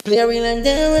Clearing like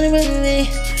down when it was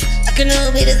me. I can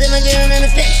always see my girl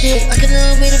unaffected. I can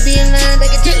always be in line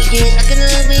like a ticket. I can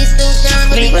always still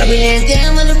down but be rubbing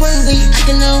down when it won't be. I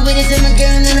can always see my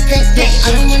girl unaffected.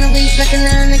 I don't wanna wait like a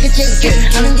line like a ticket.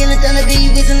 I don't get a ton of be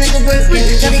with like a broken.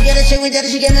 Shawty gotta show me that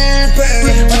she got my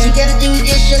burning. What she gotta do is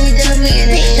just show me that I'm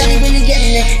winning. Shawty really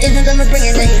getting it. Isn't I'm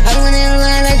bringing it. I don't wanna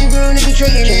lie like you grown to be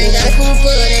training it. Gotta pull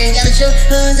foot in. Gotta show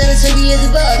her that it's so is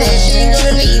about it. She ain't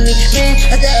gonna leave me. Man,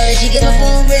 I thought that she get her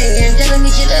phone ringing. Telling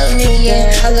me she love me,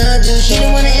 yeah. I love you. She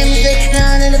don't wanna imitate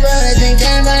none in the ball at the same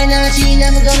time. Right now, she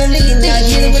never gonna leave me. I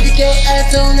get her with the kill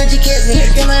ass on that she kiss me.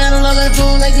 Come out on the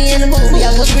phone like me in the movie.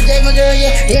 I was to protect my girl,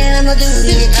 yeah, I'm a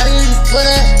duty. I didn't put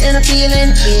her in a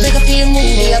feeling, make her feel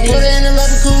movie. I put her in a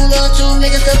love cool or to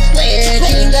make her stop playing.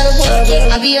 She ain't gotta worry.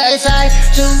 I'll be her side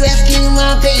to rescue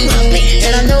my baby.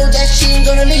 And I know that she ain't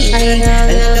gonna leave me. And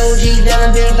I know she's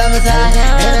done been by my side.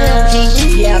 And I know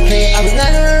she, yeah, I play. I was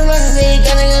not gonna run away,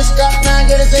 gotta stop now,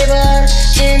 gotta save her.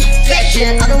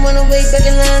 Infection. I don't wanna wait back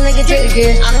in line like a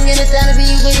chicken. I don't get a time to be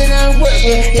waiting on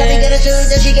working. Gotta get a show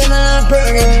that she got my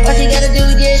burning. What she gotta do,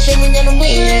 yeah, show me that I'm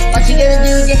winning. What she gotta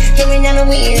do, yeah, show me that I'm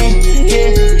winning.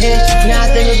 Yeah. Now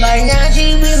I think about it, now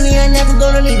she with me, I never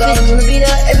gonna leave her. I'm gonna be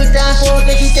there every time for her,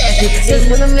 cause she's sassy. Just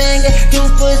when a man get two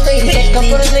for his lady. Come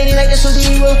for this lady like a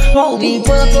superhero movie.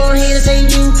 Pull up on here to say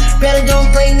you better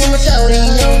don't play with my shorty.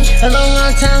 You know, a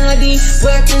long time I be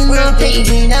working my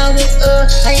baby. Now with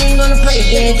I ain't gonna play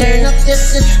it. Turn up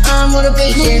this I'm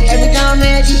motivation. Every time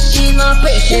man she my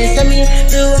patience. Send me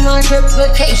through my trip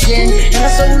vacation. And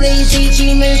I'm so lazy,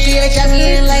 she made me feel like I'm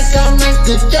in like I'm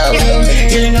Michael Jordan.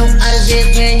 You know I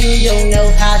just when you don't know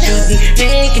how to be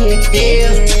making me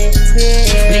feel.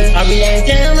 I be laying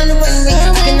down on the runway.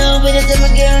 I can always tell my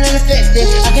girl unaffected.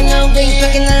 I can always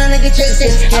back in line like a church.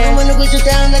 I don't wanna whistle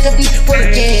down like a beat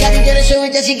working. Gotta get her show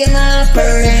it that she get my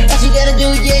burden. All she gotta do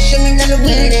is just show me that I'm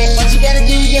winning. All she gotta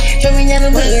do is just show me that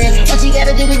I'm winning. All she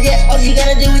gotta do is just, all she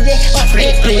gotta do is just I'm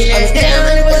down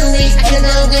on the runway. I can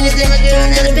always tell my girl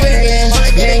unaffected. All I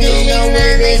gotta do is know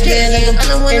what they feel like. I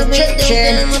don't wanna be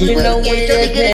you know what they